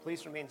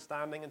Please remain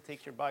standing and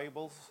take your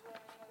Bibles.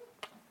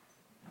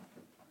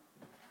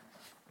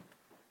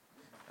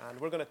 And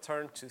we're going to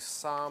turn to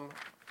Psalm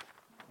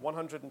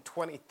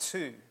 122. I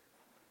opened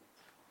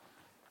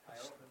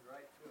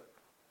right to it.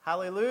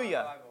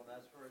 Hallelujah. Bible,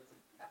 that's where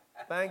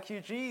it's Thank you,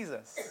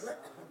 Jesus.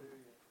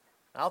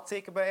 I'll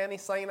take about any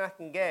sign I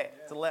can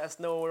get to let us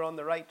know we're on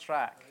the right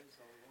track.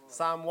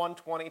 Psalm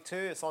 122,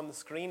 it's on the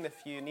screen if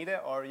you need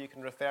it, or you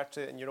can refer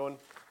to it in your own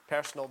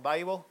personal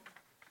Bible.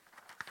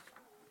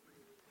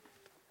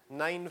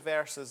 9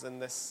 verses in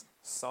this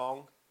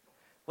song.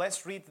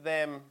 Let's read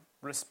them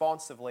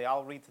responsively.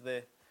 I'll read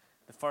the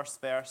first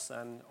verse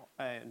and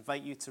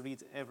invite you to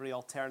read every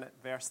alternate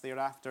verse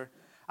thereafter.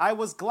 I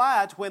was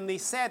glad when they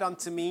said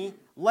unto me,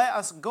 let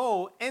us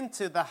go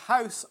into the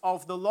house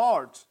of the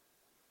Lord.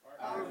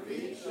 Our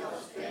feet shall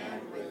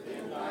stand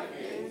within thy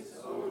gates,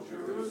 O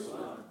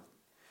Jerusalem.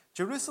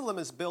 Jerusalem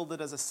is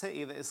builded as a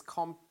city that is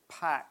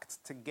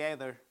compact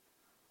together.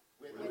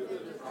 With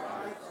the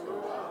tribes go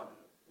up,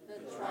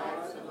 the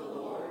tribes of the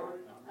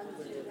Lord,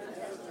 unto the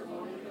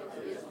testimony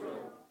of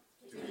Israel,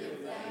 to give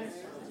thanks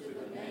unto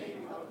the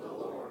name of the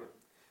Lord.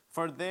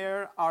 For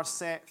there are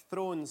set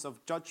thrones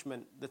of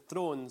judgment, the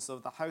thrones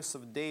of the house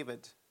of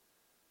David.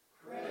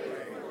 Pray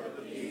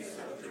for the peace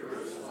of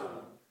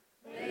Jerusalem.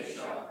 They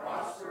shall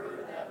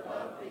prosper that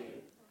love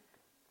thee.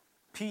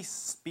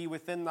 Peace be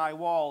within thy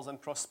walls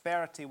and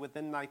prosperity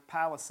within thy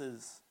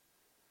palaces.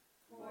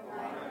 For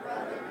my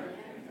brethren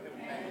and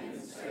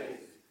companions'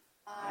 sake,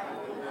 I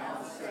will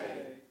now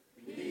say,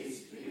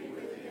 peace be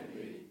within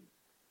thee.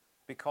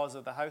 Because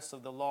of the house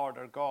of the Lord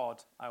our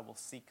God, I will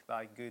seek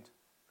thy good.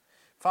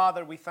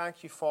 Father, we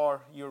thank you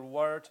for your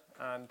word,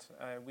 and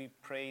we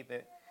pray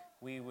that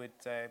we would,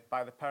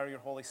 by the power of your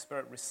Holy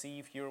Spirit,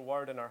 receive your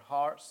word in our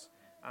hearts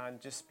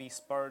and just be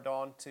spurred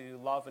on to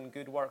love and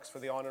good works for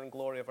the honor and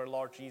glory of our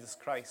Lord Jesus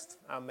Christ.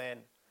 Amen.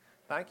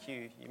 Thank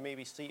you. You may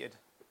be seated.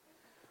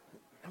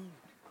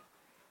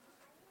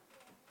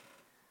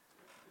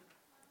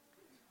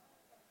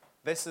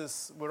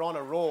 We're on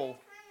a roll.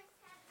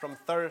 From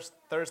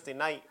Thursday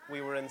night, we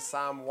were in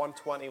Psalm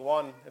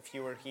 121, if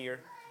you were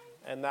here,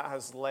 and that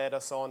has led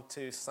us on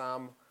to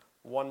Psalm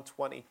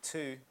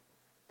 122.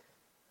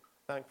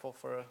 Thankful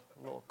for a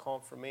little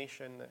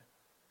confirmation that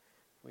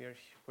we are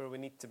where we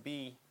need to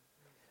be.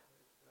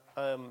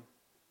 The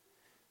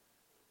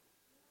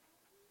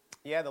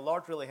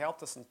Lord really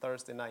helped us on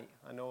Thursday night.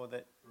 I know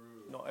that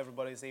not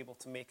everybody's able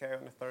to make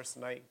out on a Thursday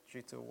night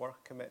due to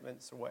work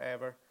commitments or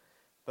whatever,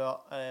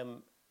 but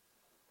and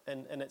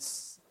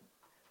it's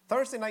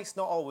Thursday night's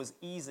not always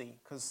easy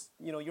because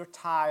you're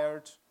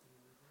tired,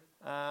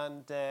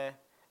 and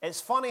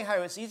it's funny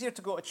how it's easier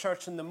to go to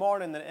church in the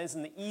morning than it is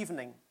in the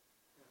evening.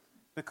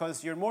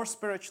 Because you're more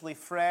spiritually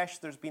fresh,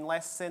 there's been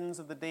less sins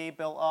of the day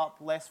built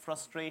up, less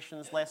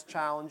frustrations, less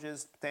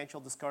challenges,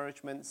 potential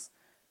discouragements,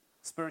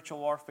 spiritual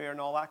warfare and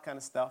all that kind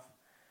of stuff.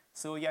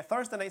 So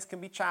Thursday nights can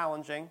be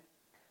challenging.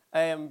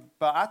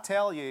 But I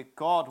tell you,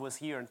 God was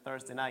here on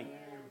Thursday night.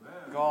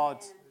 Amen. God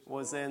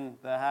was in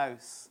the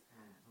house.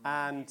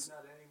 And He's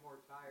not any more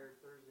tired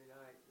Thursday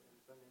night than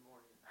Sunday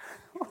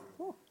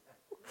morning.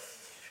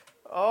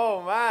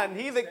 oh man,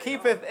 he that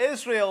keepeth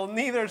Israel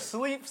neither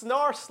sleeps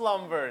nor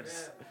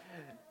slumbers.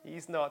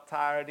 He's not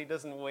tired. He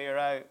doesn't wear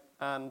out.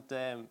 And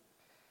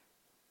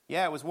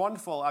it was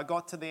wonderful. I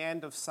got to the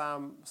end of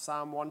Psalm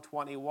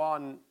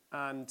 121,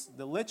 and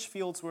the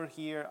Litchfields were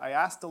here. I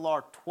asked the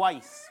Lord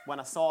twice when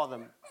I saw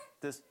them,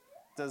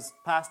 does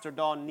Pastor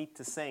Don need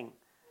to sing?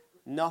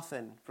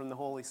 Nothing from the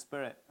Holy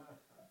Spirit.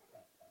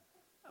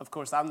 Of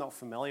course, I'm not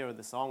familiar with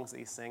the songs that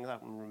he sings. I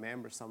can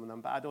remember some of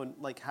them, but I don't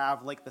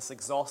have this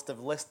exhaustive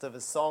list of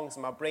his songs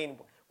in my brain.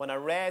 When I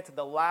read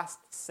the last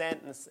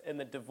sentence in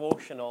the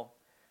devotional,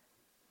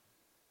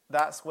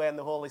 that's when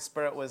the Holy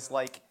Spirit was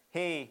like,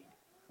 hey,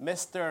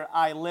 Mr.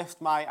 I lift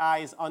my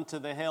eyes unto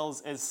the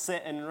hills is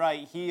sitting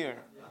right here.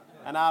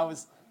 And I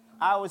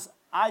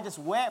just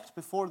wept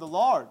before the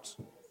Lord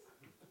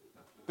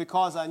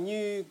because I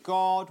knew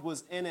God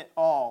was in it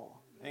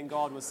all and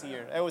God was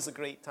here. It was a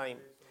great time.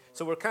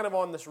 So we're kind of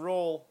on this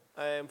roll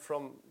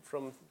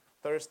from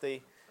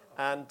Thursday,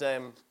 and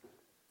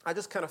I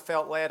just kind of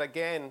felt led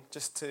again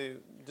just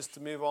to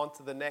move on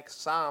to the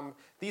next psalm.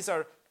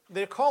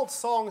 They're called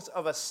songs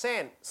of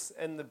ascents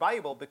in the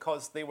Bible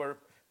because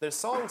they're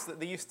songs that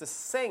they used to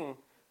sing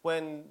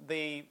when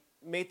they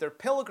made their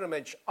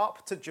pilgrimage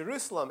up to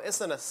Jerusalem.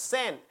 It's an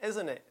ascent,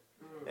 isn't it?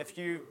 If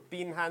you've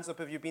been, hands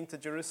up if you've been to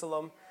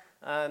Jerusalem.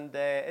 And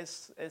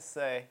it's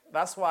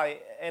that's why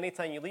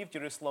anytime you leave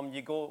Jerusalem,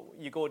 you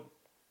go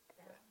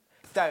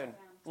down.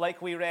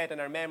 Like we read in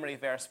our memory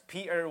verse,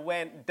 Peter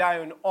went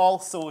down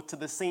also to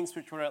the saints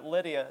which were at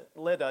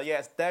Lydda.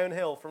 Yes,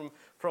 downhill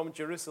from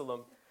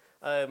Jerusalem.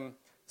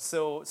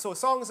 So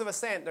songs of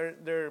ascent.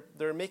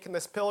 They're making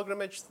this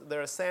pilgrimage.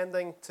 They're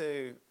ascending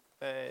to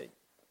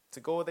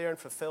go there and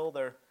fulfill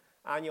their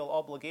annual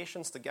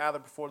obligations to gather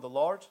before the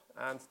Lord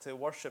and to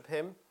worship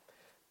Him.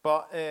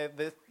 But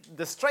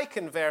the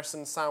striking verse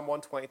in Psalm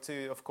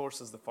 122, of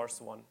course, is the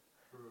first one.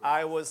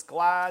 I was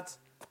glad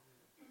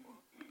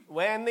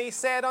when they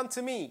said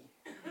unto me,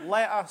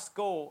 let us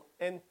go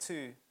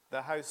into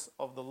the house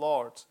of the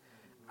Lord.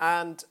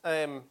 And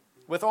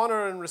with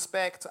honor and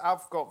respect,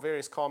 I've got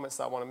various comments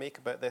that I want to make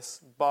about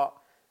this, but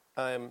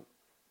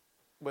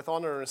with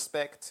honor and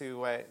respect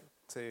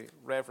to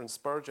Reverend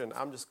Spurgeon,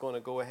 I'm just going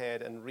to go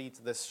ahead and read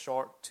this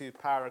short 2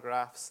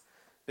 paragraphs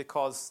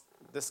because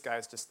this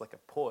guy's just like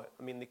a poet.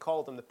 I mean, they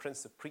called him the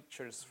Prince of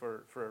Preachers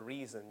for a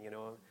reason, you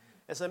know.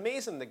 It's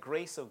amazing the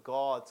grace of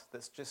God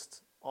that's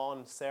just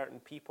on certain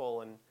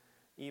people and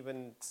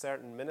even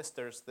certain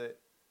ministers that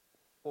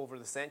over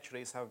the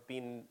centuries have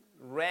been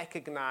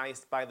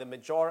recognized by the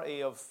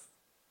majority of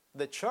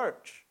the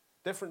church,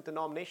 different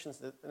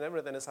denominations and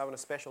everything is having a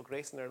special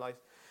grace in their lives.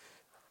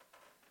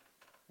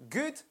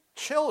 Good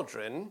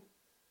children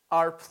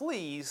are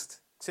pleased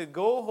to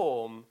go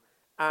home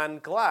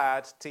and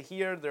glad to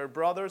hear their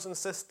brothers and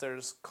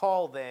sisters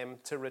call them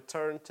to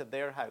return to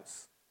their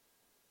house.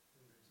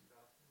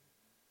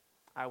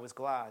 I was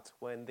glad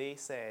when they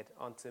said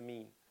unto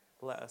me,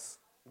 let us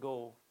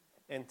go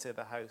into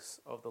the house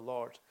of the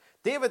Lord.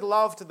 David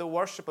loved the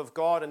worship of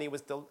God, and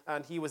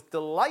he was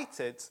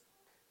delighted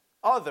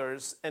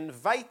others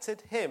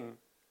invited him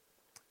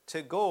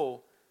to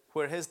go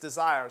where his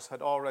desires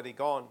had already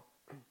gone.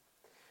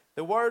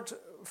 The word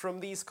from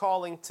these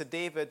calling to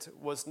David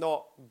was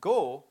not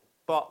go,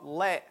 but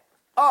let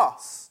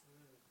us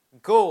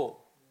go.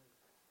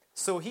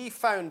 So he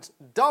found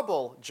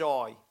double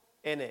joy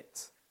in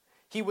it.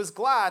 He was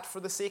glad for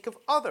the sake of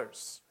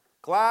others,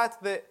 glad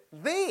that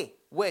they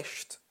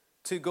wished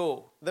to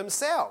go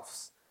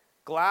themselves,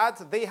 glad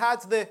they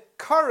had the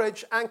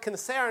courage and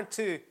concern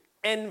to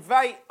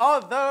invite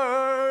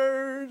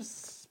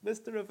others.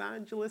 Mr.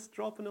 Evangelist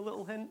dropping a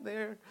little hint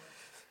there.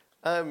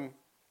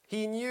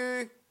 He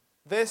knew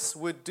this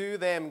would do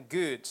them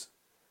good.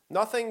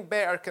 Nothing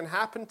better can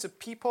happen to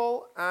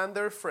people and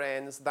their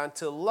friends than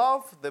to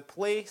love the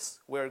place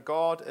where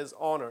God is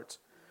honored.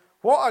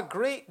 What a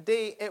great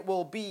day it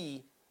will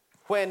be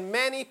when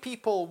many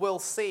people will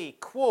say,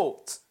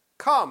 quote,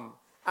 come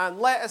and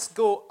let us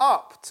go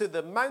up to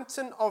the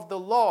mountain of the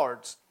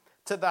Lord,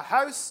 to the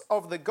house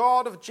of the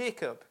God of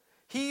Jacob.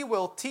 He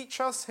will teach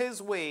us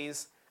his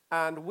ways,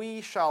 and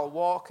we shall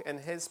walk in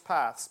his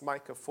paths.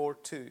 Micah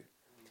 4:2.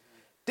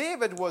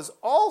 David was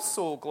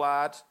also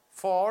glad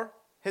for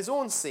his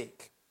own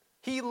sake.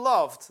 He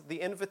loved the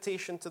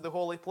invitation to the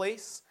holy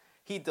place.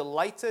 He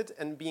delighted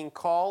in being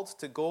called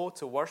to go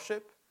to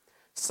worship.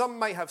 Some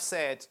might have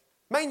said,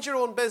 mind your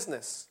own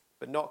business,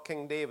 but not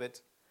King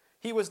David.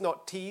 He was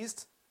not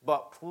teased,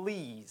 but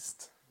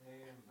pleased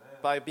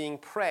by being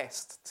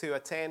pressed to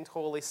attend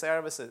holy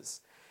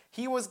services.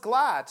 He was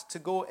glad to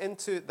go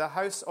into the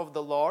house of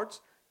the Lord,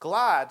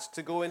 glad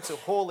to go into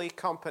holy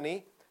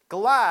company,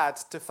 glad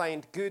to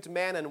find good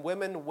men and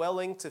women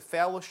willing to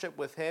fellowship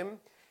with him.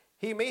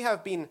 He may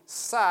have been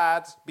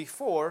sad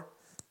before,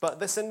 but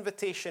this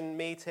invitation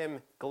made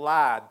him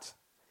glad.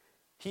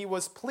 He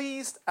was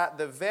pleased at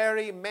the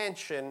very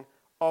mention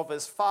of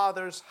his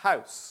Father's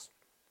house.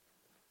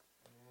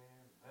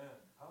 Amen.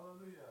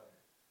 Hallelujah.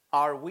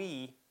 Are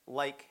we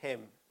like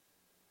him?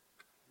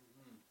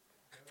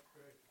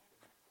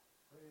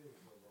 Praise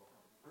the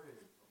Lord.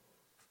 Praise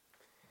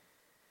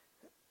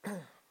the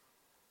Lord.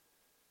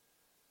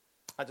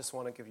 I just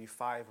want to give you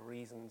 5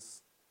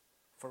 reasons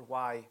for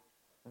why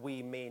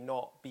we may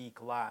not be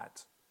glad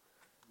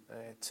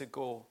to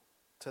go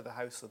to the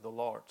house of the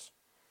Lord.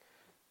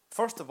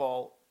 First of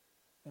all,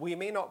 we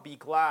may not be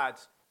glad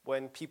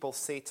when people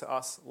say to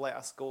us, let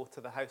us go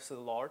to the house of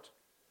the Lord,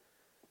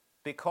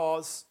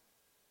 because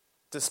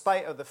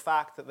despite of the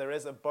fact that there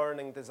is a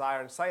burning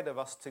desire inside of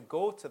us to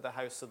go to the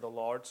house of the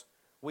Lord,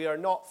 we are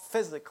not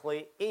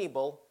physically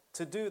able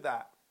to do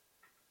that.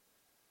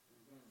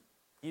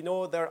 You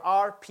know, there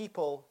are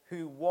people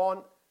who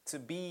want to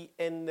be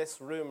in this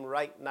room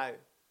right now,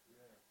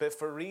 but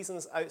for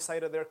reasons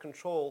outside of their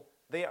control,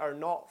 they are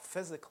not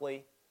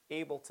physically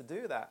able to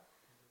do that.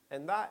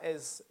 And that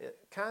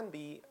can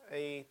be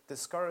a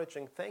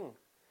discouraging thing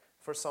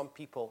for some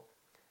people.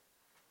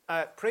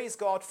 Praise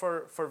God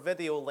for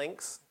video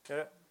links.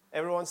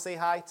 Everyone say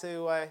hi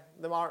to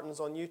the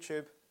Martins on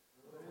YouTube.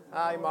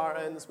 Hi,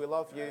 Martins. We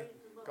love you.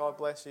 God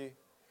bless you.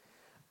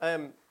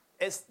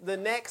 It's the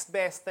next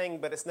best thing,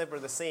 but it's never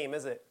the same,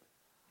 is it?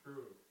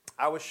 True.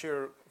 I was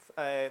sure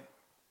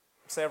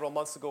several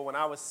months ago when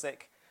I was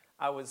sick,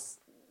 I was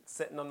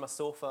sitting on my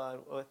sofa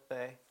with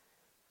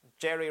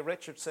Jerry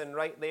Richardson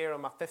right there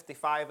on my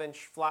 55-inch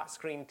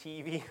flat-screen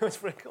TV. It was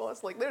pretty cool.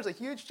 It's like, there's a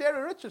huge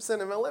Jerry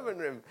Richardson in my living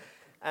room.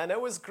 And it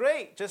was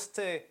great just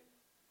to,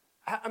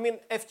 I mean,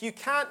 if you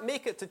can't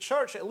make it to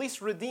church, at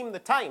least redeem the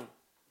time.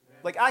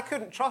 Like, I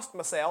couldn't trust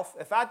myself.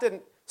 If I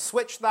didn't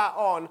switch that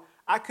on,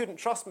 I couldn't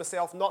trust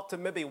myself not to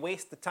maybe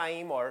waste the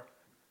time or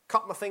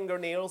cut my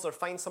fingernails or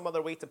find some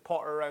other way to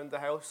potter around the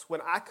house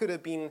when I could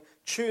have been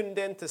tuned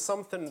into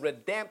something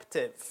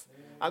redemptive.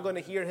 I'm going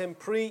to hear him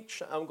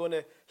preach. I'm going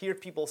to hear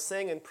people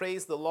sing and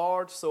praise the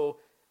Lord. So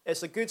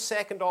it's a good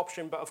second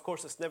option, but of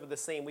course it's never the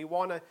same. We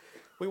want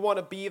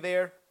to be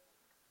there,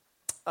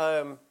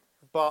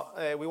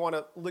 but we want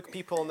to look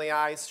people in the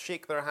eyes,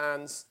 shake their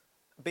hands,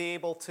 be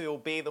able to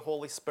obey the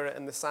Holy Spirit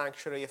in the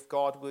sanctuary if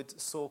God would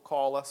so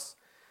call us.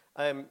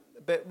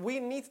 But we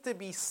need to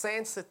be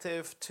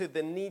sensitive to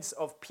the needs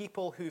of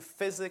people who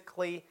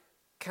physically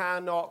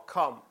cannot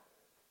come.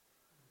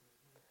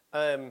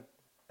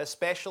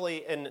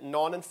 Especially in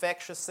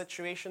non-infectious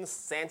situations,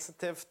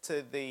 sensitive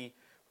to the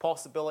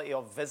possibility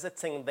of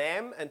visiting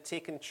them and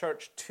taking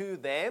church to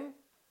them.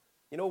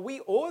 You know,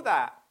 we owe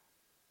that.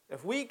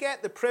 If we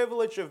get the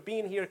privilege of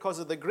being here because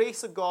of the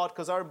grace of God,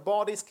 because our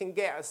bodies can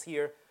get us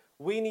here,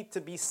 we need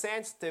to be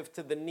sensitive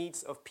to the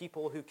needs of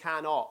people who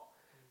cannot.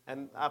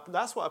 And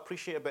that's what I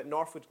appreciate about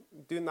Northwood,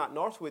 doing that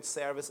Northwood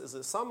service, is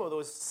that some of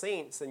those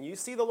saints, and you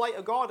see the light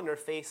of God in their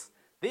face,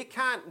 they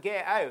can't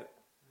get out.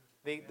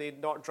 They're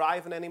not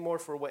driving anymore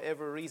for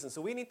whatever reason.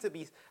 So we need to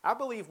be, I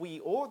believe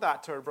we owe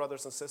that to our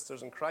brothers and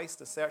sisters in Christ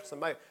to search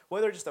them out.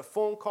 Whether just a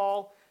phone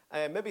call,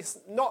 maybe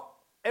not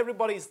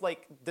everybody's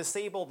like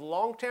disabled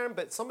long term,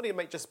 but somebody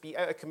might just be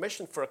out of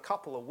commission for a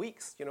couple of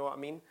weeks, you know what I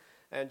mean?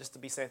 And just to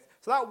be safe.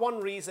 So that's one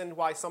reason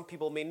why some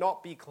people may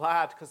not be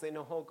glad, because they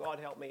know, oh, God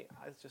help me,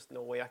 there's just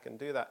no way I can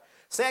do that.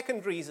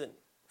 Second reason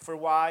for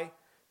why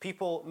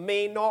people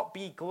may not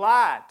be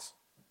glad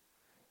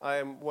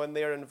when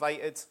they're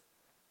invited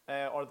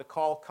or the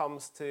call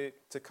comes to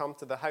come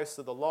to the house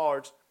of the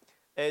Lord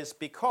is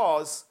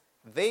because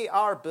they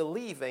are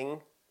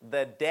believing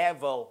the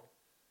devil,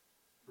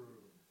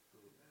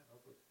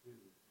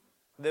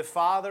 the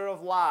father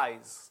of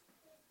lies,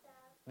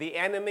 the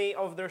enemy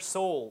of their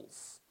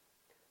souls,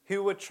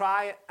 who would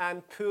try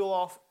and pull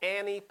off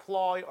any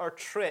ploy or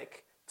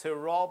trick to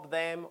rob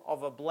them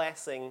of a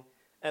blessing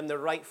and the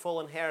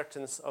rightful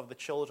inheritance of the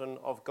children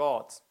of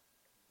God.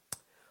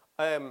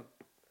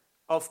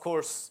 Of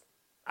course,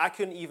 I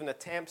couldn't even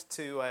attempt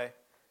to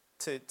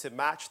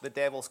match the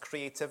devil's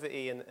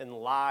creativity and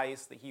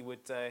lies that he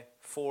would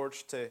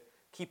forge to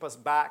keep us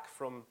back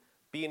from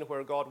being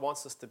where God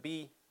wants us to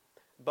be.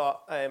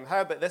 But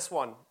how about this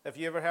one? Have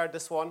you ever heard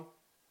this one?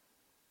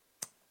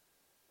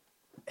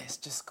 It's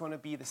just going to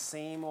be the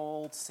same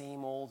old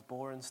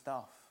boring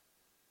stuff.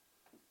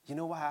 You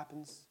know what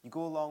happens? You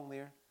go along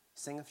there,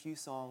 sing a few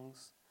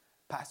songs,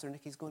 Pastor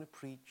Nicky's going to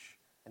preach,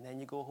 and then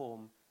you go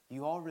home.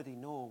 You already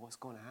know what's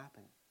going to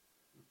happen.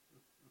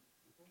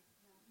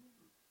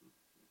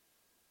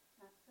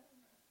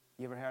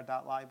 You ever heard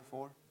that lie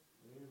before?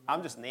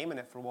 I'm just naming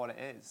it for what it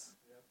is,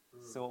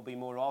 so it'll be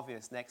more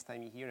obvious next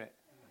time you hear it.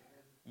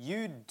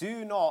 You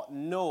do not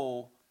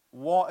know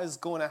what is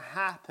going to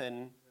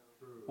happen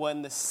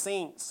when the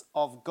saints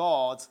of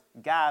God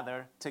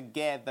gather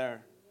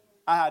together.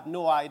 I had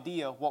no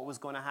idea what was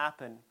going to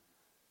happen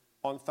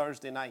on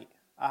Thursday night.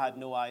 I had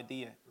no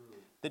idea.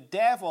 The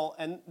devil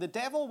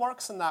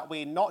works in that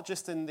way, not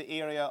just in the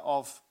area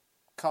of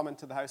coming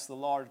to the house of the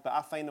Lord, but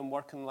I find him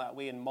working that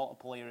way in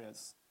multiple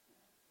areas.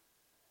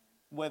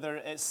 Whether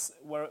it's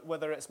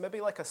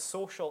maybe like a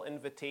social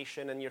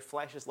invitation and your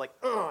flesh is like,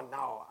 oh,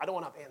 no, I don't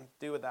want to have anything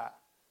to do with that.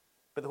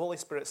 But the Holy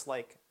Spirit's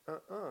like,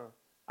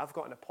 I've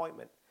got an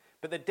appointment.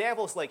 But the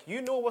devil's like, you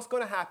know what's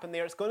going to happen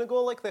there. It's going to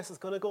go like this. It's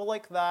going to go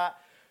like that.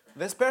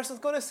 This person's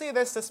going to say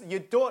this. You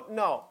don't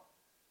know.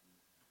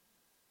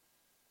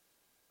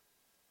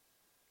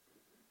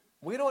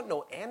 We don't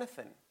know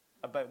anything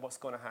about what's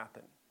going to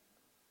happen.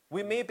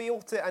 We may be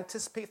able to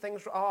anticipate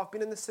things. Oh, I've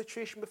been in this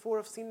situation before.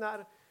 I've seen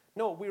that.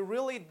 No, we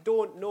really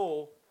don't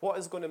know what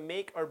is going to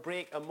make or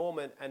break a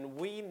moment, and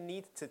we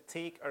need to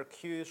take our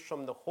cues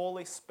from the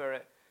Holy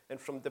Spirit and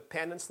from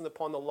dependence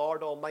upon the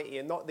Lord Almighty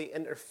and not the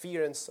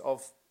interference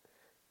of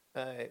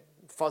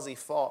fuzzy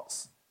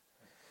thoughts.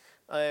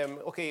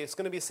 Okay, it's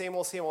going to be same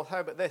old.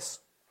 How about this?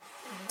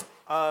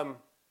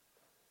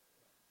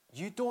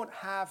 You don't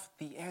have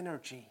the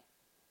energy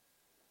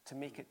to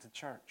make it to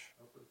church.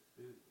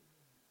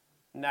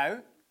 Now,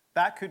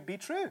 that could be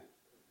true.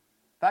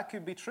 That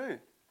could be true.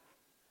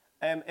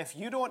 If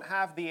you don't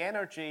have the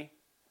energy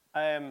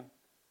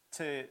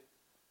to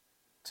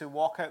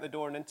walk out the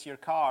door and into your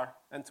car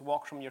and to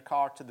walk from your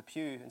car to the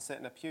pew and sit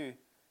in a pew,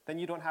 then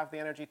you don't have the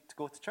energy to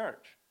go to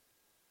church.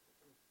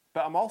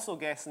 But I'm also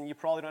guessing you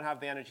probably don't have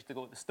the energy to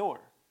go to the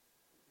store.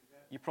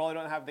 You probably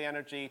don't have the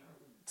energy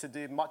to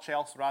do much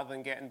else rather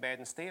than get in bed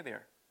and stay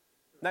there.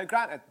 Now,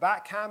 granted,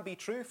 that can be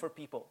true for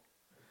people.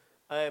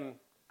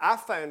 I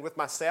found with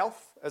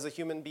myself as a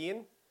human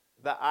being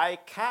that I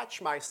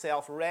catch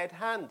myself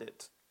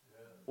red-handed.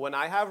 When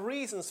I have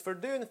reasons for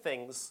doing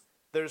things,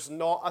 there's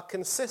not a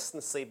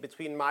consistency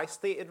between my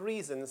stated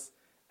reasons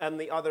and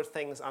the other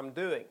things I'm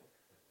doing.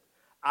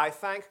 I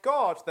thank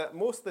God that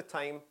most of the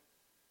time,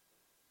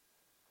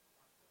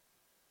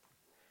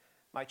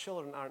 my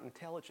children aren't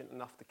intelligent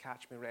enough to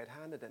catch me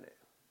red-handed in it,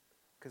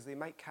 because they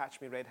might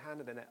catch me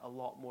red-handed in it a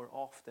lot more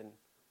often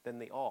than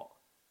they ought.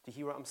 Do you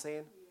hear what I'm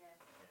saying?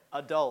 Yes.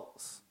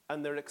 Adults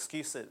and their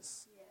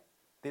excuses. Yes.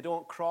 They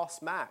don't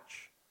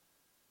cross-match.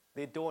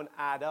 They don't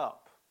add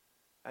up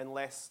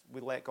unless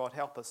we let God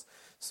help us.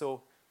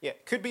 So, yeah,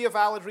 could be a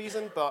valid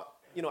reason, but,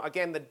 you know,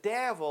 again, the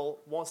devil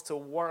wants to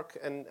work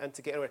and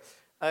to get away.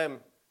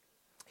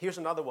 Here's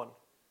another one.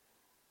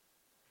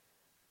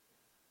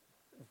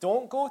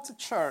 Don't go to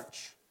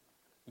church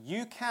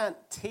you can't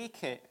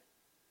take it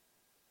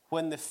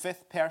when the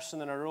fifth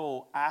person in a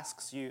row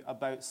asks you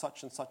about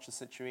such and such a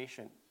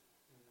situation.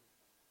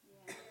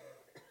 Yeah.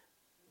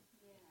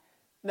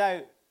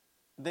 Now,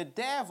 the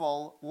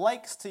devil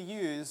likes to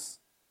use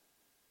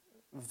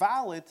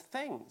valid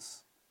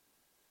things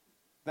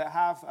that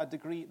have a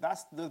degree.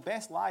 That's the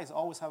best lies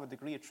always have a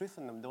degree of truth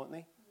in them, don't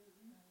they?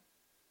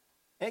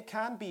 It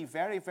can be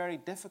very, very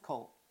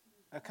difficult.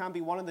 It can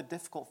be one of the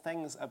difficult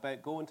things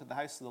about going to the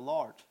house of the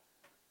Lord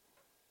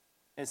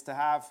is to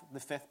have the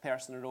fifth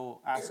person in a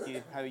row ask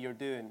you how you're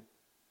doing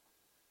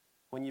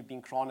when you've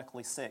been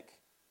chronically sick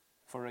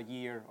for a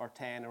year or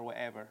 10 or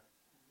whatever,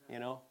 you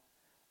know?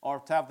 Or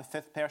to have the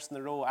fifth person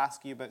in a row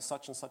ask you about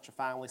such and such a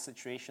family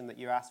situation that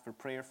you asked for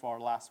prayer for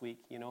last week,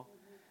 you know?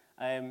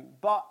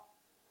 But,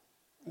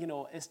 you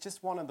know, it's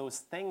just one of those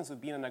things of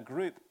being in a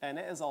group, and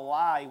it is a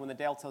lie when the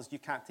devil tells you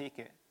can't take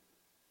it.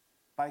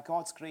 By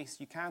God's grace,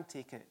 you can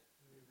take it.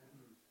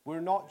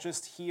 We're not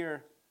just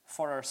here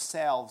for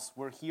ourselves.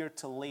 We're here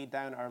to lay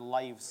down our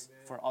lives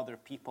for other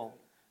people.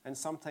 And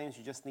sometimes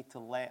you just need to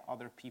let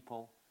other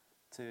people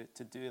to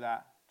do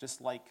that.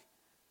 Just like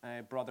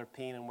Brother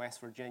Payne in West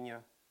Virginia,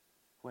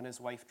 when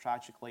his wife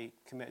tragically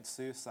committed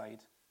suicide.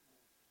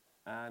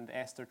 And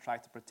Esther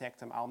tried to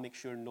protect him. I'll make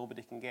sure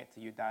nobody can get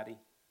to you, Daddy.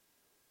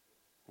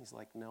 He's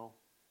like, no,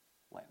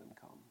 let them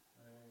come.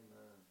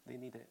 Amen. They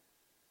need it.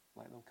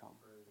 Let them come.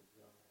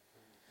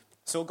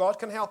 So God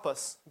can help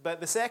us.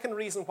 But the second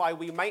reason why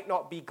we might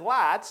not be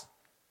glad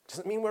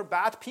doesn't mean we're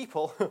bad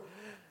people.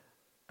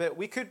 But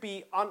we could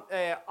be,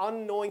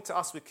 unknowing to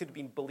us, we could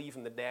be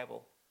believing the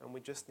devil. And we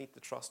just need to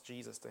trust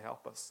Jesus to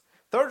help us.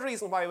 Third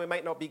reason why we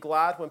might not be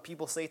glad when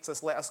people say to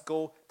us, let us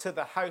go to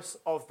the house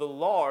of the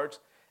Lord,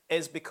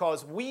 is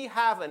because we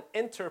have an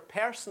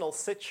interpersonal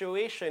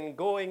situation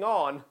going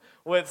on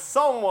with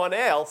someone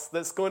else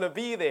that's going to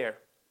be there.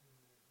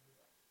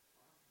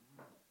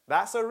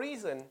 That's a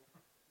reason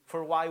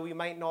for why we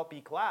might not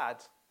be glad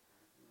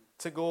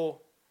to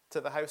go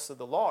to the house of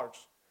the Lord.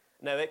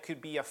 Now, it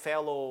could be a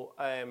fellow,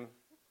 I'm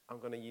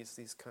going to use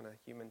these kind of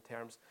human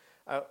terms.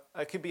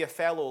 It could be a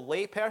fellow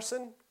lay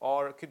person,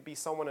 or it could be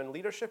someone in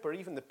leadership, or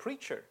even the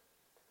preacher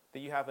that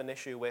you have an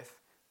issue with.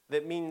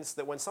 That means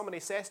that when somebody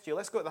says to you,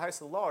 let's go to the house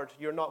of the Lord,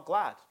 you're not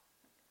glad.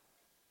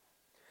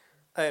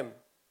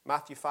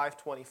 Matthew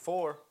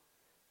 5:24,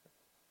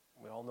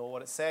 we all know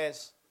what it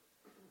says.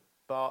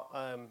 But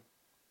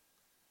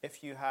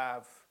if you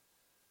have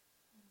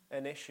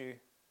an issue,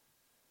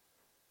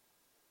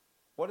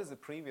 what does the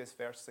previous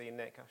verse say,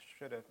 Nick? I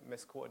should have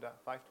misquoted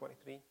that.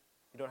 5:23.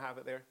 You don't have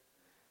it there.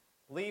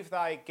 Leave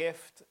there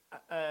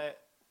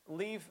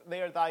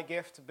thy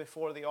gift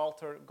before the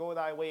altar. Go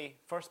thy way.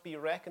 First be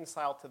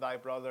reconciled to thy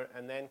brother,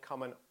 and then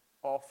come and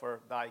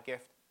offer thy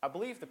gift. I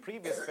believe the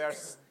previous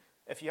verse,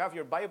 if you have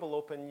your Bible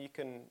open, you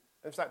can.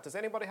 In fact,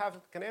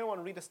 can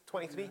anyone read us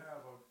 23? You have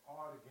an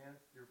ought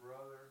against your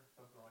brother,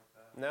 something like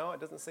that. No,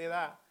 it doesn't say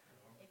that.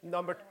 If your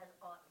Number- brother has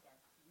aught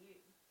against you.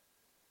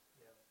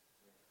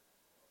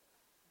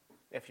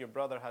 If your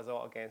brother has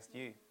aught against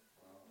you.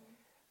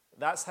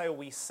 That's how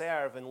we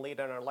serve and lay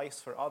down our lives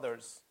for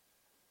others.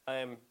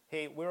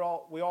 Hey, we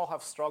all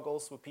have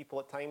struggles with people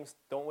at times,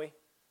 don't we?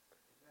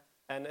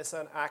 And it's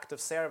an act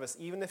of service.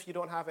 Even if you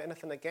don't have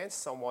anything against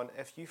someone,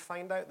 if you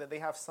find out that they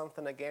have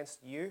something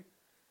against you,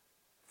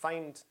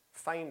 find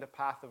a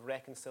path of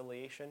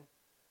reconciliation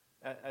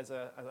as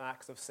an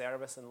act of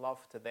service and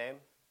love to them.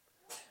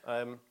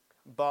 One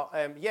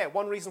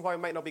reason why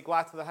we might not be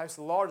glad to the house of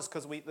the Lord is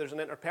because there's an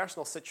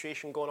interpersonal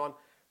situation going on.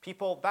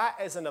 People, that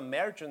is an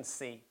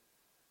emergency.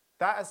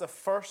 That is a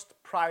first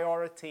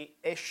priority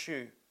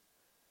issue.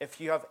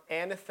 If you have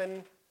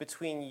anything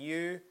between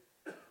you,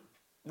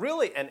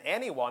 really, and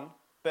anyone,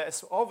 but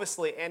it's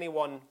obviously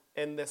anyone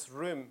in this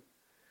room,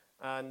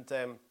 and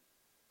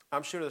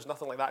I'm sure there's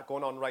nothing like that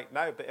going on right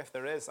now, but if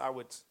there is, I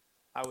would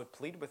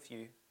plead with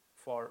you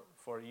for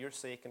your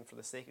sake and for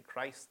the sake of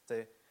Christ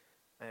to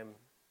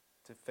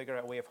figure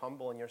out a way of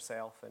humbling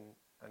yourself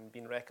and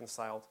being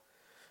reconciled.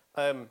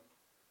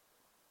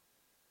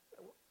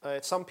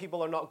 Some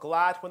people are not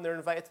glad when they're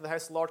invited to the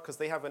house of the Lord because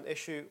they have an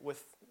issue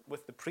with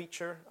the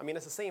preacher. I mean,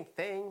 it's the same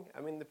thing.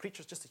 I mean, the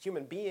preacher's just a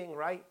human being,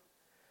 right?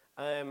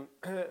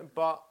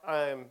 But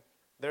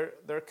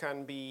there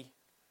can be...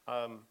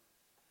 I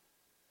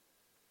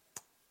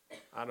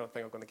don't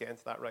think I'm going to get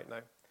into that right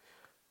now.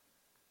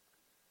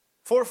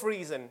 Fourth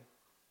reason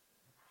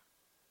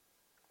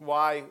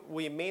why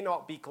we may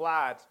not be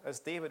glad as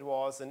David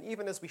was, and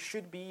even as we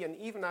should be, and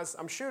even as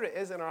I'm sure it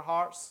is in our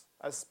hearts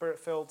as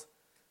Spirit-filled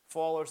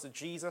followers of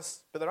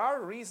Jesus. But there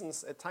are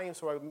reasons at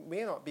times where we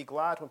may not be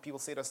glad when people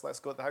say to us, let's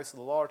go to the house of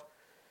the Lord.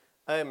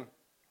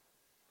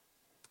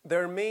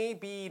 There may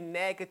be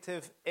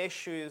negative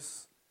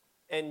issues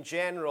in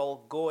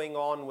general going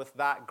on with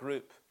that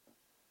group.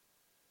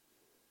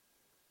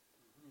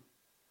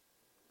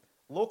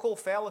 Local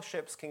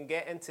fellowships can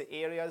get into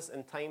areas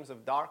in times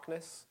of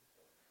darkness.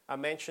 I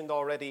mentioned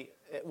already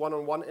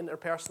one-on-one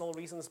interpersonal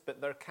reasons,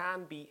 but there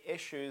can be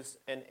issues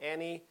in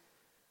any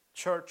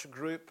church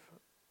group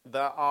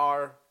that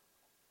are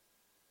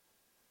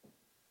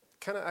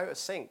kind of out of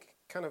sync,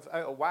 kind of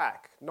out of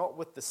whack, not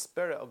with the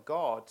Spirit of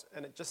God,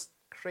 and it just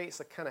creates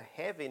a kind of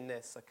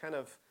heaviness, a kind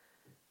of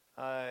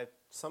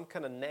some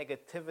kind of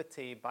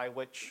negativity by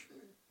which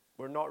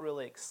we're not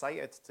really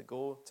excited to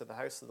go to the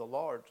house of the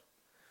Lord.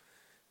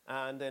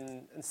 And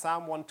in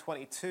Psalm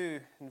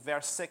 122, in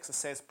verse 6, it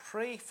says,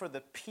 "Pray for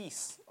the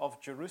peace of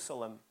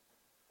Jerusalem."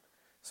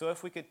 So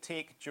if we could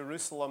take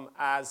Jerusalem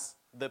as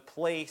the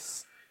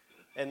place,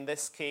 in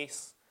this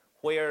case,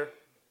 where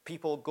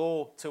people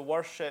go to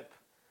worship,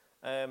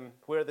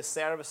 where the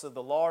service of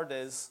the Lord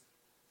is,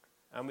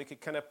 and we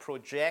could kind of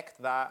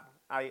project that.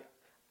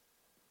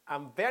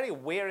 I'm very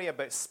wary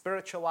about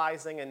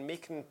spiritualizing and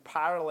making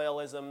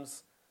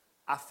parallelisms.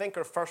 I think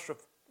our first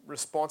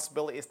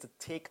responsibility is to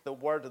take the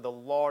word of the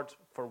Lord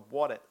for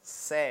what it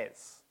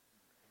says.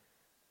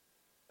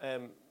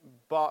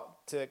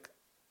 But to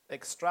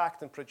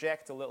extract and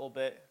project a little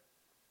bit,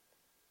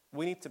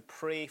 we need to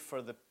pray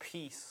for the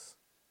peace,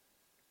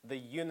 the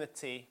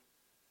unity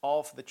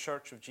of the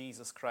Church of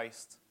Jesus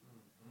Christ,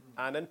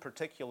 and in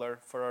particular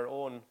for our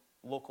own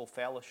local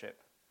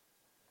fellowship.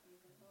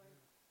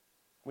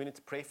 We need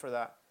to pray for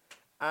that.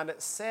 And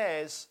it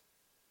says,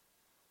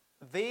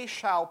 "They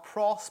shall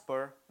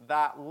prosper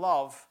that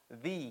love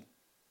thee."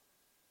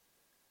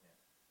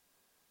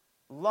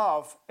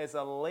 Love is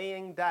a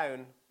laying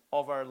down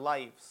of our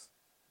lives.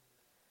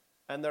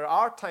 And there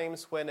are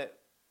times when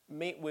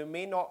we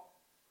may not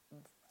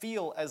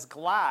feel as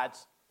glad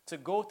to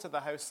go to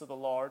the house of the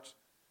Lord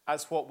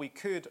as what we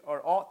could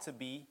or ought to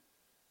be.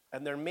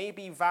 And there may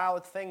be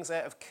valid things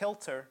out of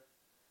kilter,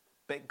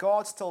 but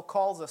God still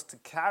calls us to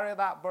carry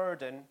that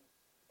burden,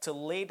 to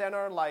lay down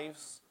our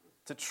lives,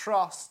 to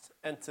trust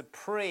and to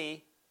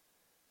pray,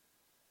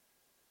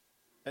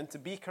 and to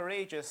be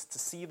courageous to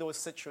see those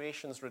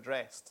situations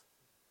redressed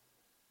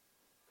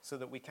so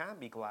that we can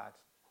be glad,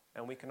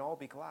 and we can all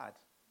be glad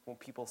when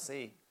people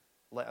say,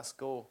 "Let us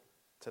go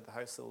to the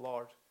house of the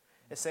Lord."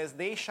 It says,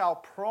 "They shall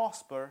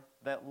prosper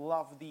that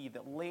love thee,"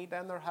 that lay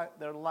down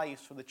their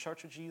lives for the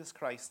Church of Jesus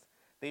Christ.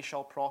 They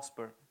shall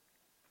prosper.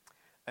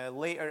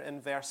 Later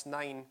in verse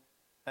 9,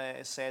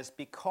 it says,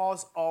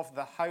 "Because of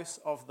the house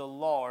of the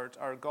Lord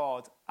our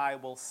God, I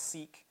will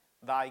seek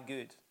thy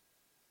good."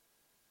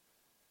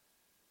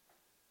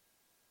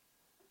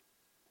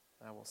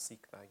 I will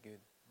seek thy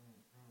good.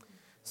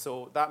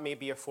 So that may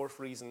be a fourth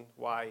reason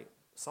why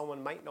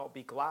someone might not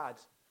be glad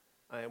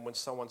when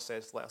someone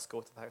says, "Let us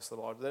go to the house of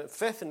the Lord." The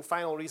fifth and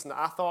final reason that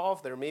I thought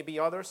of, there may be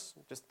others,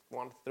 just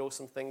want to throw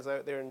some things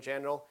out there in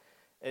general,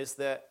 is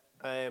that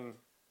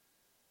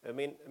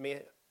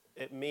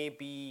it may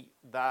be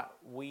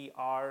that we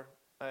are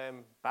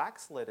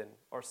backslidden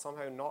or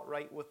somehow not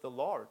right with the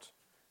Lord.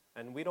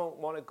 And we don't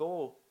want to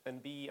go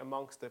and be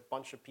amongst a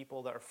bunch of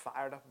people that are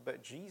fired up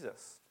about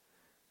Jesus.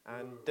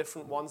 And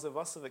different ones of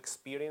us have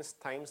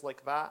experienced times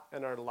like that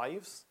in our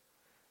lives.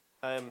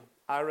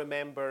 I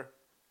remember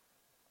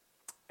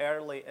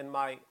early in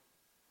my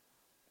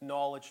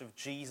knowledge of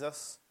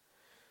Jesus,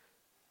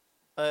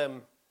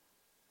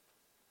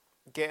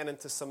 getting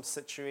into some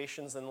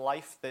situations in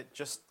life that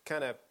just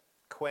kind of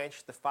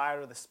quenched the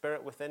fire of the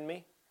Spirit within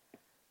me.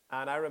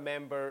 And I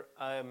remember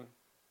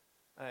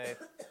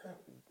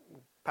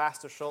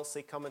Pastor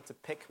Schultze coming to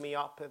pick me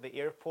up at the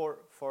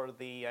airport for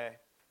the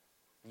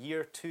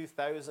year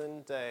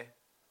 2000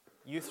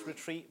 youth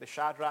retreat, the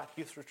Shadrach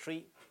youth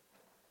retreat,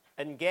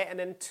 and getting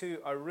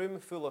into a room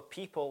full of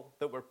people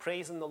that were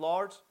praising the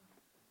Lord,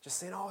 just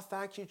saying, "Oh,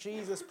 thank you,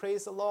 Jesus.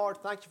 Praise the Lord.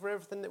 Thank you for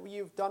everything that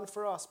you've done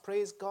for us.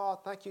 Praise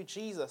God. Thank you,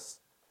 Jesus."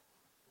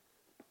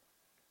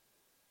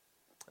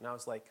 And I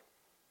was like,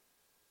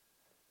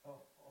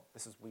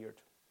 this is weird.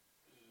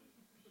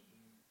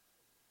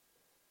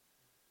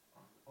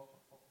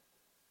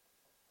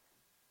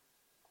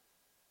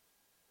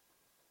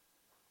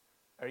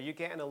 Are you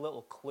getting a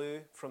little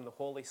clue from the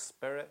Holy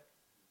Spirit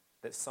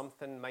that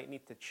something might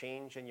need to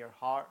change in your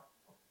heart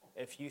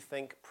if you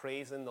think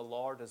praising the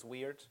Lord is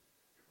weird?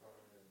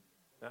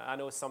 Now, I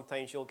know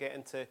sometimes you'll get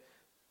into,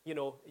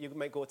 you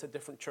might go to a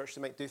different church,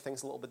 they might do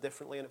things a little bit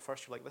differently, and at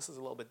first you're like, this is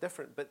a little bit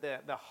different. But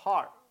the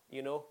heart,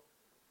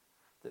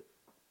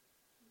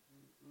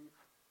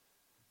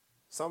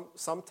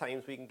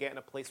 sometimes we can get in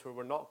a place where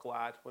we're not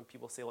glad when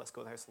people say, "Let's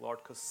go to the house of the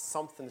Lord," because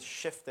something's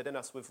shifted in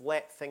us. We've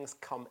let things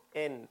come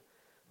in.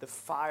 The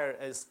fire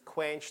is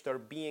quenched or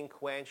being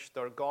quenched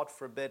or, God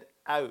forbid,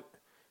 out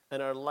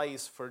in our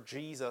lives for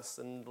Jesus.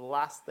 And the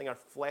last thing, our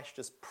flesh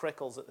just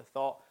prickles at the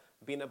thought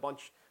of being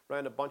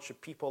around a bunch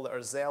of people that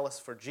are zealous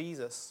for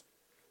Jesus.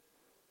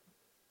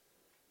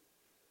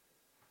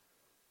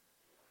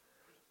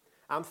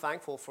 I'm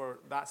thankful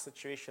for that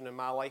situation in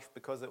my life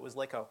because it was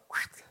like a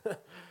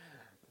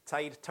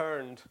tide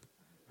turned.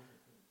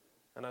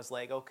 And I was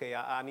like, okay,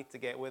 I need to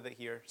get with it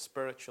here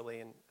spiritually,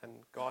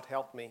 and God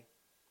helped me.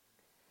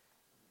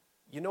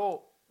 I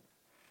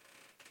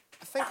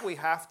think we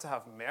have to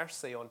have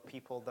mercy on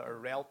people that are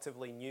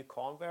relatively new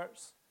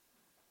converts.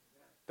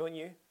 Don't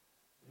you?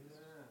 Yeah.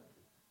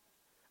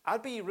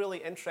 I'd be really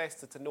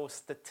interested to know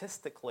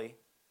statistically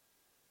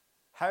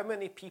how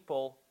many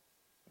people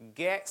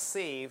get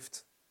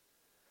saved,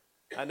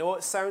 I know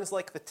it sounds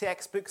like the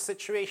textbook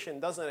situation,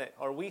 doesn't it?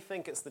 Or we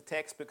think it's the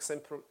textbook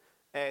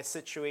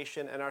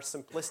situation in our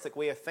simplistic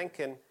way of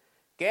thinking.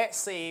 Get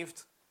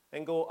saved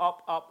and go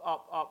up, up,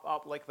 up, up,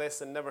 up like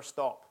this and never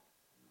stop.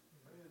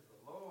 Praise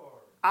the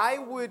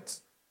Lord.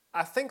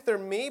 I think there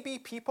may be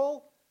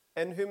people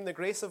in whom the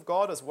grace of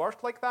God has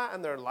worked like that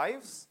in their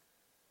lives.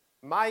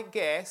 My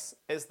guess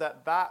is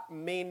that that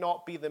may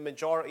not be the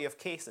majority of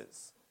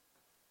cases.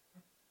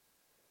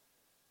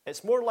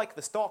 It's more like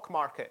the stock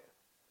market.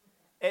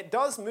 It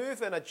does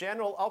move in a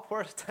general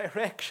upward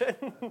direction,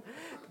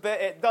 but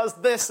it does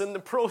this in the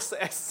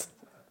process.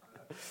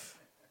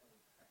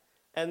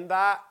 And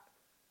that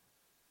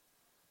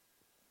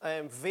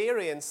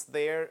variance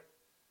there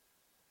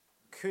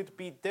could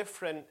be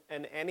different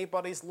in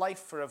anybody's life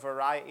for a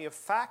variety of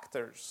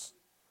factors.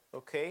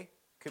 Okay?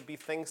 Could be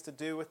things to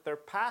do with their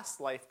past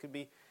life. Could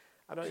be,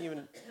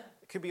 it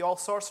could be all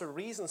sorts of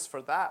reasons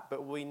for that.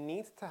 But we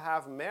need to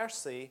have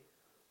mercy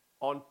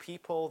on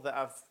people that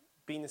have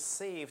been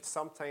saved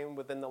sometime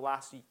within the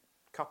last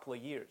couple of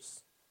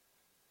years.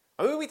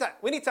 I mean,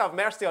 we need to have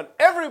mercy on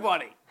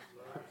everybody.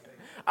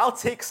 I'll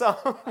take some.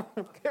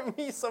 Give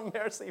me some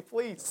mercy,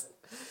 please.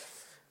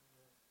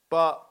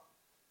 But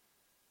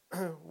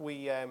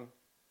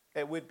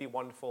it would be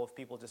wonderful if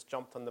people just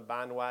jumped on the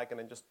bandwagon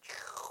and just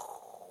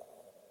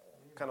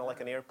kind of like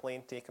an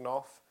airplane taking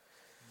off.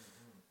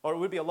 Or it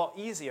would be a lot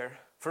easier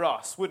for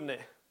us, wouldn't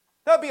it?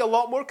 That'd be a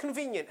lot more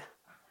convenient.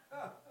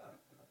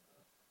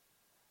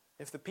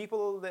 If the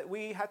people that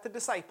we had to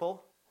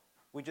disciple,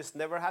 we just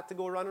never had to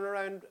go running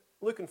around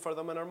looking for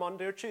them on our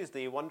Monday or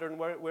Tuesday, wondering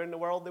where in the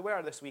world they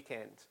were this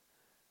weekend.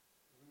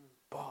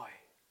 Boy,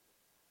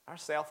 our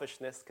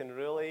selfishness can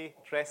really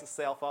dress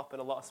itself up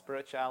in a lot of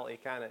spirituality,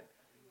 can't it?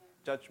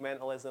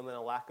 Judgmentalism and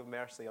a lack of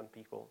mercy on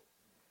people.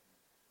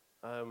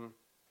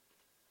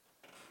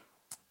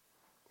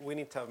 We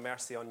need to have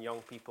mercy on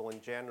young people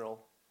in general.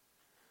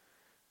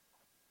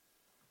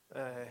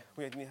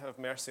 We need to have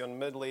mercy on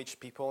middle-aged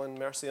people and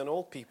mercy on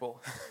old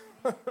people.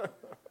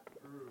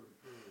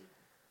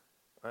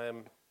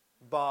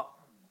 But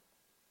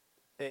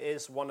it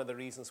is one of the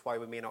reasons why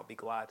we may not be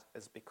glad,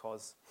 is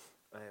because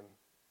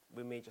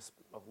we may just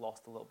have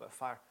lost a little bit of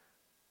fire.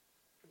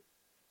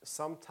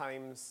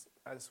 Sometimes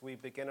as we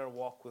begin our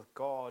walk with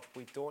God,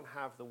 we don't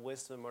have the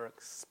wisdom or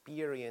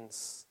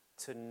experience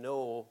to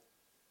know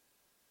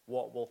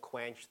what will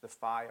quench the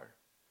fire.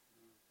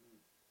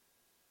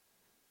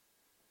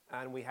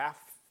 And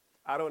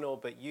I don't know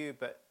about you,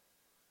 but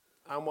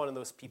I'm one of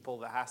those people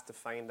that has to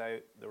find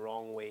out the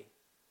wrong way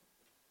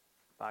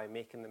by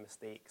making the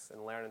mistakes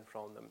and learning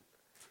from them.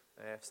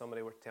 If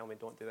somebody were to tell me,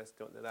 don't do this,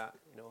 don't do that,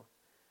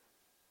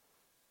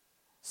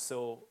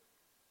 So,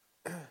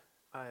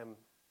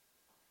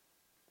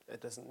 it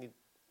doesn't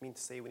mean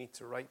to say we need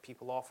to write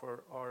people off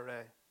or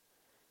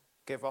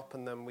give up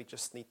on them. We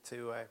just need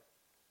to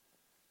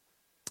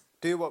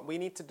do what we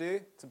need to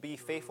do to be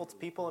faithful to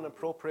people in an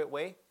appropriate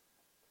way.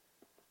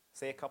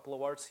 Say a couple of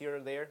words here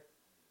or there.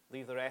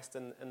 Leave the rest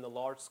in the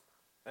Lord's,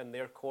 in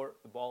their court,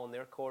 the ball in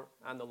their court,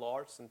 and the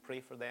Lord's, and pray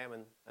for them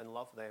and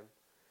love them.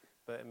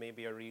 But it may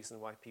be a reason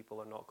why people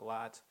are not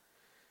glad.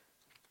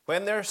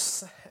 When they're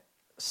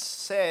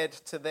said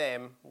to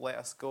them, let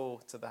us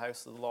go to the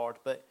house of the Lord.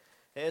 But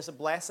it is a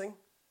blessing,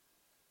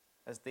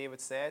 as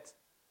David said,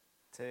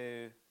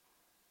 to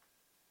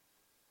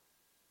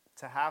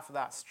have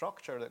that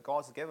structure that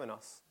God's given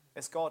us.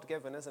 It's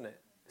God-given, isn't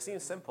it? It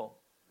seems simple.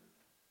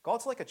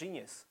 God's like a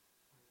genius.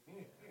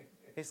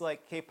 He's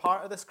like, hey,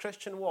 part of this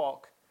Christian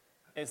walk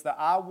is that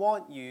I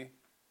want you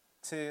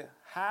to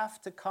have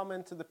to come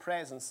into the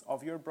presence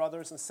of your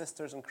brothers and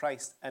sisters in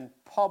Christ and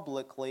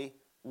publicly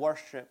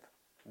worship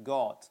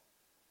God.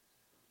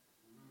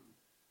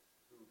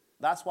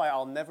 That's why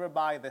I'll never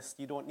buy this,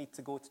 you don't need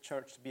to go to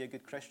church to be a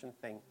good Christian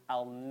thing.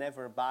 I'll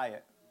never buy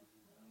it.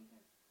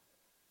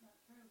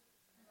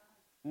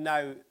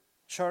 Now,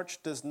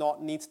 church does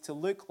not need to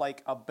look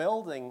like a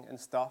building and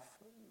stuff.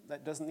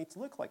 That doesn't need to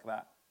look like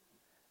that,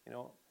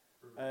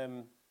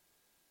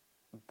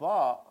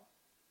 but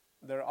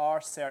there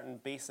are certain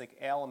basic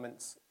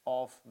elements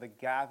of the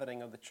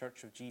gathering of the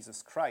Church of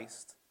Jesus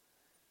Christ,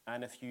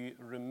 and if you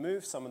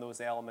remove some of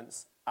those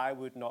elements, I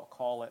would not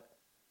call it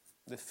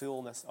the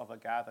fullness of a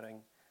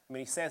gathering. I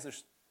mean, he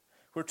says,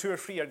 where two or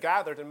three are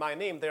gathered in my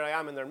name, there I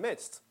am in their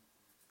midst.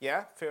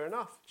 Yeah, fair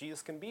enough.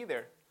 Jesus can be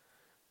there,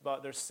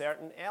 but there's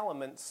certain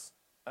elements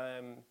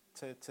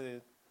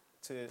to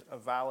a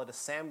valid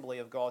assembly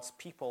of God's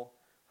people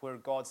where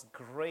God's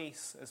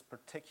grace is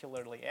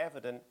particularly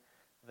evident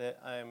that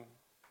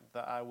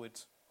I would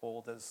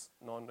hold as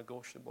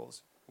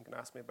non-negotiables. You can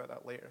ask me about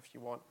that later if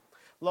you want.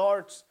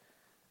 Lord,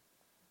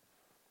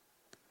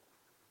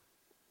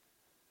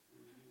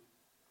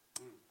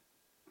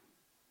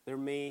 there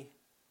may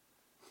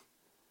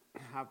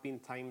have been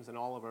times in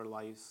all of our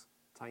lives,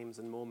 times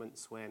and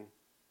moments when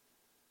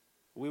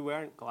we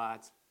weren't glad,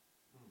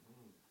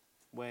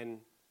 when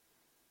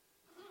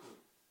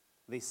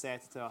they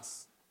said to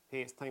us,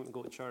 hey, it's time to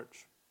go to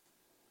church.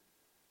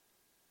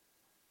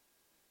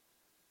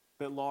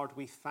 But Lord,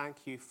 we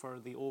thank you for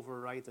the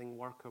overriding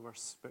work of,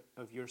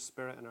 of your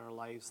Spirit in our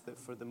lives, that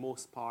for the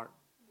most part,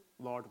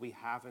 Lord, we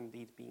have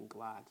indeed been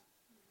glad.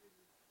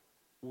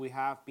 We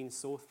have been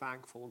so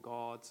thankful,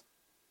 God,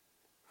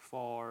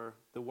 for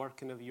the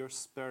working of your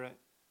Spirit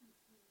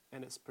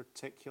in this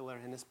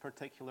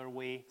particular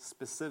way,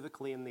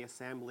 specifically in the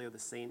assembly of the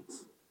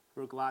saints.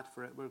 We're glad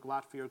for it. We're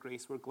glad for your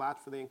grace. We're glad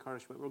for the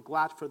encouragement. We're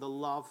glad for the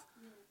love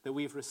that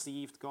we've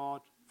received, God,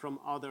 from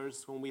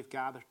others when we've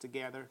gathered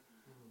together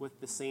with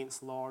the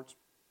saints, Lord.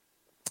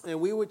 And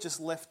we would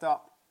just lift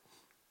up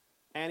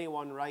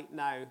anyone right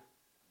now,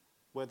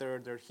 whether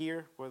they're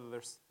here, whether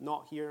they're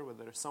not here,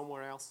 whether they're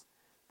somewhere else,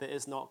 that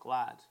is not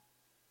glad.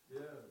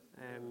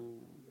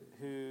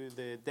 Who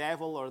the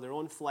devil or their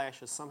own flesh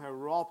has somehow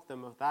robbed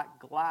them of that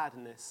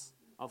gladness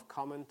of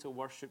coming to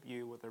worship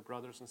you with their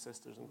brothers and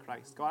sisters in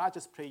Christ. God, I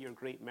just pray your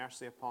great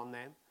mercy upon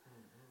them.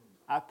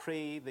 I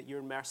pray that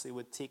your mercy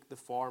would take the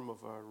form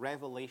of a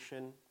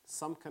revelation,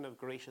 some kind of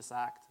gracious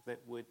act that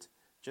would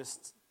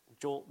just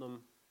jolt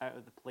them out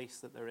of the place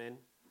that they're in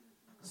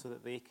so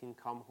that they can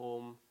come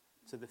home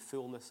to the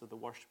fullness of the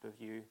worship of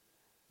you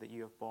that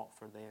you have bought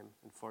for them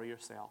and for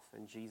yourself.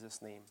 In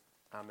Jesus' name,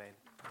 amen.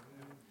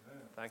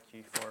 Thank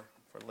you for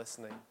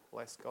listening.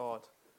 Bless God.